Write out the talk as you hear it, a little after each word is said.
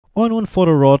ON1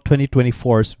 Photo RAW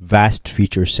 2024's vast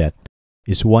feature set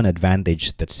is one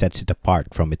advantage that sets it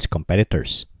apart from its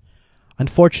competitors.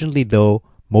 Unfortunately though,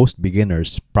 most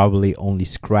beginners probably only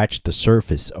scratch the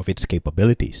surface of its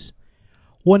capabilities.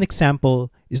 One example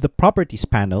is the Properties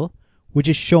panel, which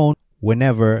is shown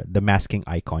whenever the masking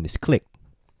icon is clicked.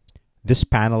 This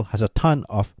panel has a ton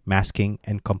of masking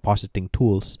and compositing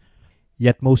tools,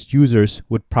 yet most users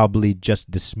would probably just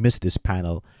dismiss this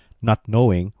panel, not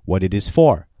knowing what it is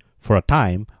for. For a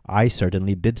time, I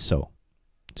certainly did so.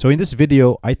 So in this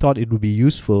video, I thought it would be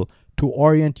useful to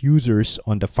orient users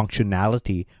on the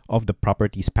functionality of the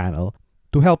Properties panel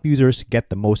to help users get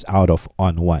the most out of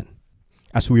ON1.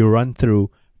 As we run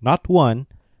through not one,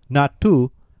 not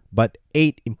two, but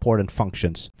 8 important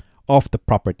functions of the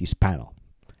Properties panel.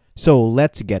 So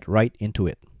let's get right into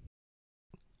it.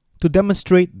 To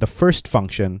demonstrate the first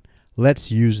function,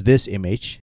 let's use this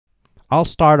image. I'll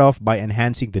start off by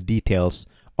enhancing the details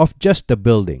of just the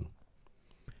building.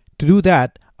 To do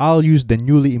that, I'll use the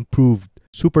newly improved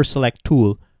Super Select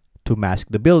tool to mask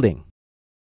the building.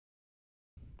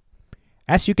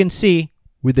 As you can see,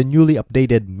 with the newly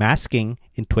updated masking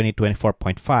in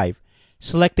 2024.5,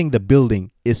 selecting the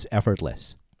building is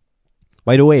effortless.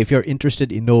 By the way, if you're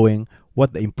interested in knowing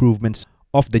what the improvements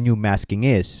of the new masking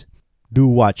is, do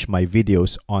watch my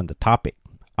videos on the topic.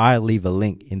 I'll leave a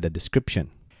link in the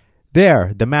description.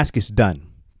 There, the mask is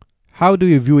done. How do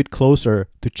you view it closer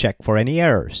to check for any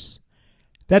errors?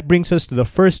 That brings us to the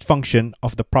first function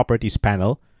of the Properties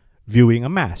panel, viewing a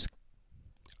mask.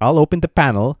 I'll open the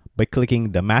panel by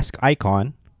clicking the mask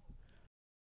icon.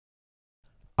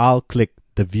 I'll click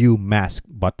the View Mask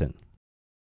button.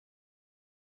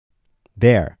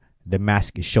 There, the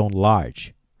mask is shown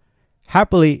large.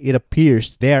 Happily, it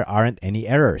appears there aren't any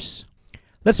errors.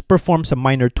 Let's perform some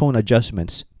minor tone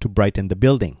adjustments to brighten the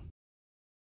building.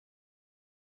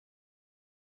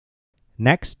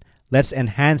 Next, let's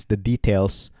enhance the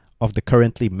details of the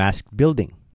currently masked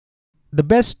building. The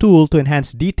best tool to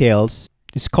enhance details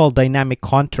is called Dynamic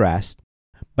Contrast,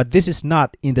 but this is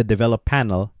not in the Develop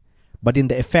panel, but in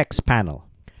the Effects panel.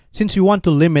 Since we want to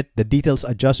limit the details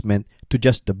adjustment to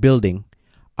just the building,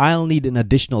 I'll need an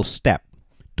additional step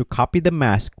to copy the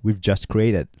mask we've just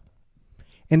created.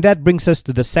 And that brings us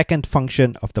to the second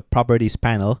function of the Properties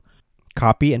panel,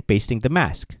 copy and pasting the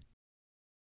mask.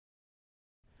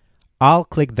 I'll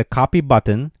click the Copy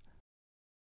button.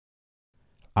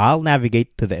 I'll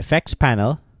navigate to the Effects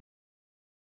panel.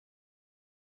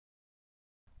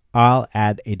 I'll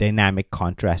add a Dynamic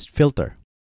Contrast filter.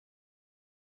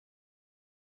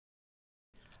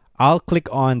 I'll click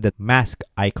on the mask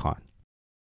icon.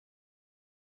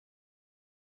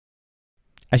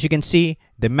 As you can see,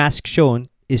 the mask shown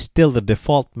is still the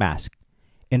default mask,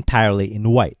 entirely in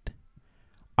white.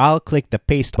 I'll click the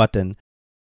Paste button.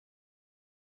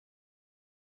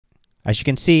 As you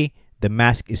can see, the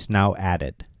mask is now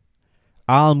added.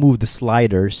 I'll move the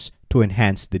sliders to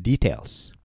enhance the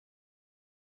details.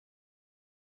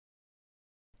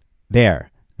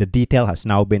 There, the detail has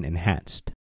now been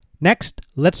enhanced. Next,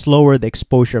 let's lower the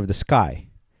exposure of the sky.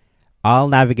 I'll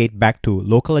navigate back to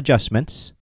Local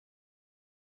Adjustments.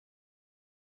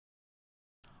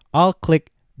 I'll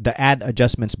click the Add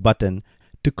Adjustments button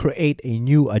to create a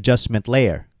new adjustment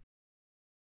layer.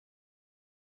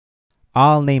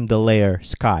 I'll name the layer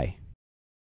Sky.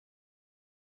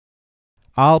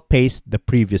 I'll paste the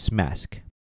previous mask.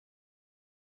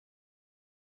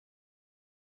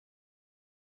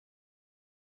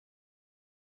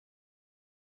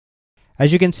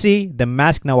 As you can see, the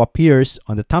mask now appears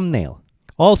on the thumbnail.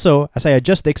 Also, as I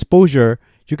adjust the exposure,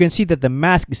 you can see that the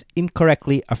mask is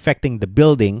incorrectly affecting the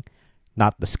building,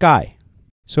 not the sky.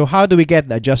 So how do we get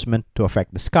the adjustment to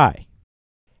affect the sky?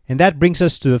 And that brings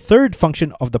us to the third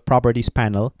function of the Properties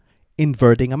panel,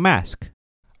 inverting a mask.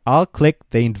 I'll click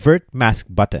the Invert Mask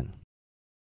button.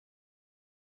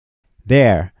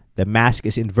 There, the mask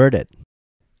is inverted.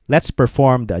 Let's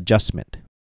perform the adjustment.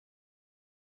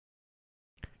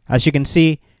 As you can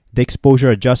see, the exposure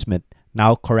adjustment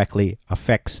now correctly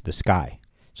affects the sky.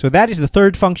 So that is the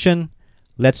third function.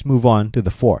 Let's move on to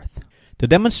the fourth. To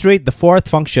demonstrate the fourth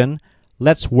function,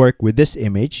 let's work with this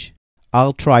image.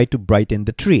 I'll try to brighten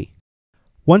the tree.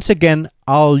 Once again,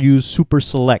 I'll use Super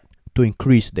Select to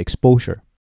increase the exposure.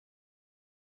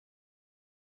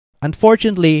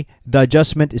 Unfortunately, the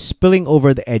adjustment is spilling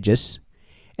over the edges,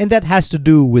 and that has to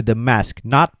do with the mask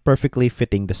not perfectly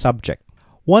fitting the subject.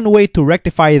 One way to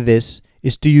rectify this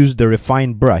is to use the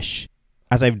Refine brush,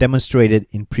 as I've demonstrated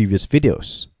in previous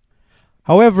videos.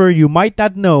 However, you might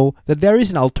not know that there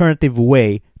is an alternative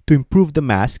way to improve the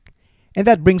mask, and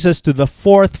that brings us to the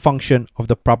fourth function of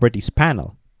the Properties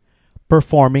panel,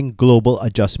 performing global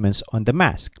adjustments on the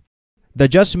mask. The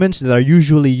adjustments that are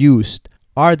usually used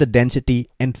are the density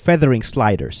and feathering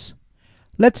sliders.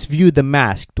 Let's view the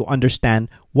mask to understand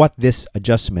what these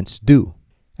adjustments do.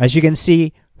 As you can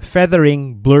see,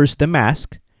 feathering blurs the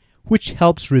mask, which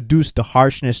helps reduce the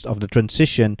harshness of the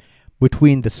transition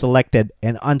between the selected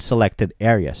and unselected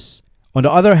areas. On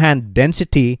the other hand,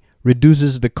 density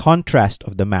reduces the contrast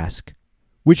of the mask,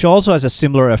 which also has a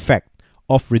similar effect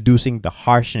of reducing the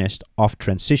harshness of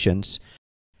transitions.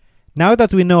 Now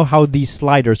that we know how these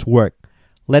sliders work,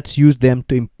 let's use them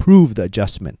to improve the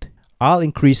adjustment. I'll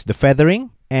increase the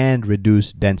feathering and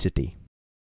reduce density.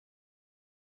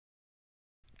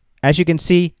 As you can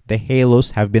see, the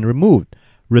halos have been removed,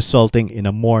 resulting in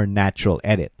a more natural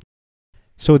edit.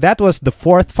 So that was the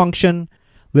fourth function.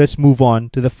 Let's move on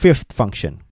to the fifth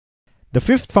function. The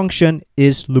fifth function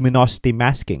is luminosity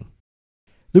masking.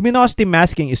 Luminosity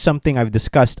masking is something I've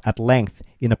discussed at length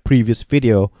in a previous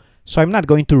video, so I'm not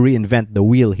going to reinvent the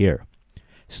wheel here.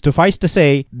 Suffice to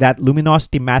say that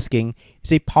luminosity masking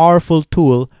is a powerful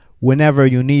tool whenever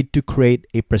you need to create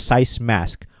a precise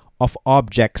mask of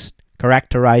objects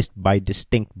characterized by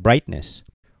distinct brightness.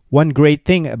 One great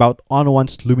thing about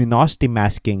ON1's luminosity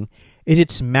masking is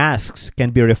its masks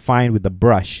can be refined with a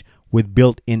brush with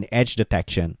built-in edge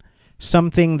detection,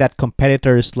 something that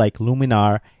competitors like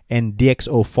Luminar and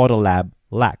DxO Photolab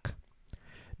lack.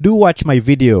 Do watch my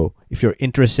video if you're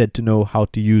interested to know how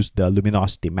to use the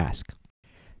luminosity mask.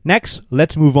 Next,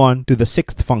 let's move on to the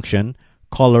sixth function,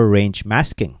 color range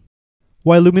masking.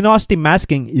 While luminosity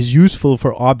masking is useful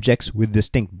for objects with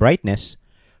distinct brightness,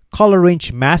 color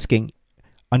range masking,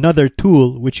 another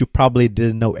tool which you probably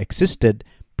didn't know existed,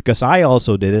 because I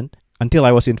also didn't until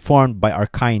I was informed by our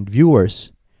kind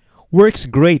viewers, works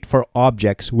great for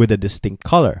objects with a distinct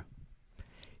color.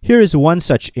 Here is one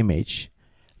such image.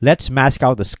 Let's mask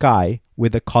out the sky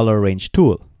with the color range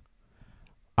tool.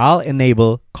 I'll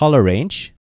enable color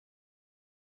range.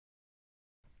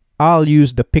 I'll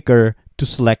use the picker to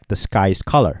select the sky's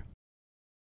color.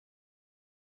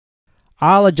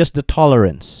 I'll adjust the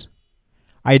tolerance.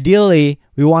 Ideally,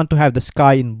 we want to have the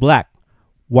sky in black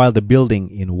while the building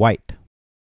in white.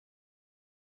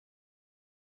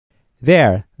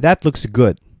 There, that looks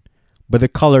good, but the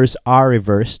colors are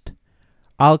reversed.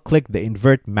 I'll click the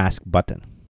invert mask button.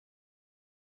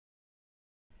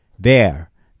 There,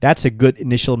 that's a good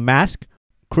initial mask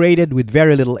created with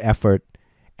very little effort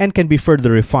and can be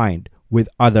further refined with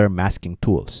other masking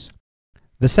tools.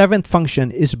 The seventh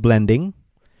function is blending.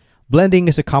 Blending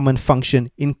is a common function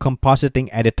in compositing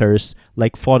editors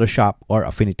like Photoshop or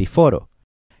Affinity Photo.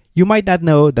 You might not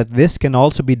know that this can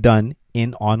also be done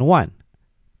in ON1.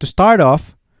 To start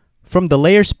off, from the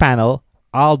Layers panel,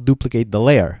 I'll duplicate the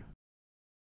layer.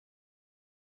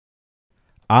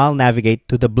 I'll navigate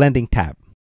to the Blending tab.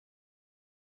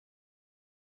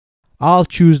 I'll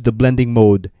choose the blending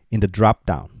mode in the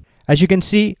drop-down. As you can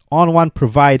see, ON1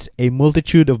 provides a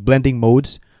multitude of blending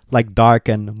modes like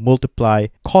darken, multiply,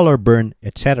 color burn,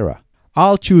 etc.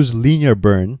 I'll choose linear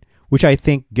burn, which I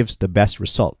think gives the best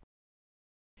result.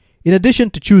 In addition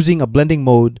to choosing a blending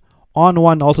mode,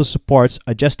 ON1 also supports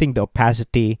adjusting the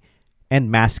opacity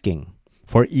and masking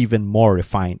for even more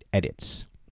refined edits.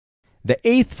 The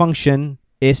eighth function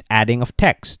is adding of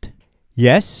text.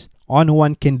 Yes,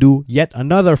 ON1 can do yet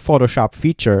another Photoshop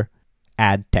feature,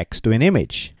 add text to an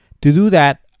image. To do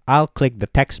that, I'll click the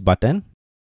text button.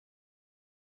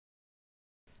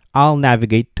 I'll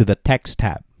navigate to the text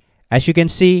tab. As you can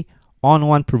see,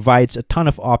 ON1 provides a ton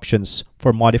of options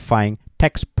for modifying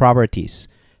text properties,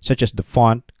 such as the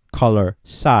font, color,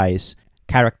 size,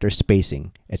 character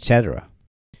spacing, etc.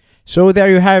 So there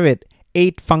you have it,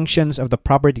 8 functions of the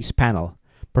Properties panel,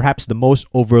 perhaps the most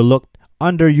overlooked,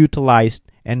 underutilized,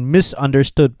 and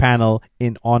misunderstood panel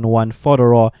in ON1 Photo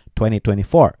RAW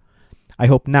 2024. I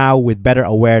hope now, with better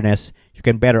awareness, you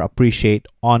can better appreciate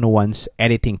ON1's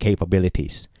editing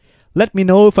capabilities. Let me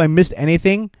know if I missed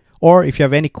anything, or if you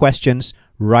have any questions,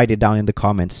 write it down in the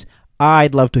comments.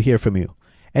 I'd love to hear from you.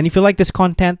 And if you like this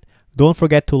content, don't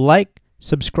forget to like,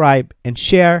 subscribe, and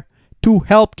share to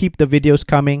help keep the videos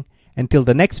coming. Until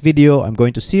the next video, I'm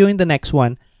going to see you in the next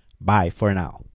one. Bye for now.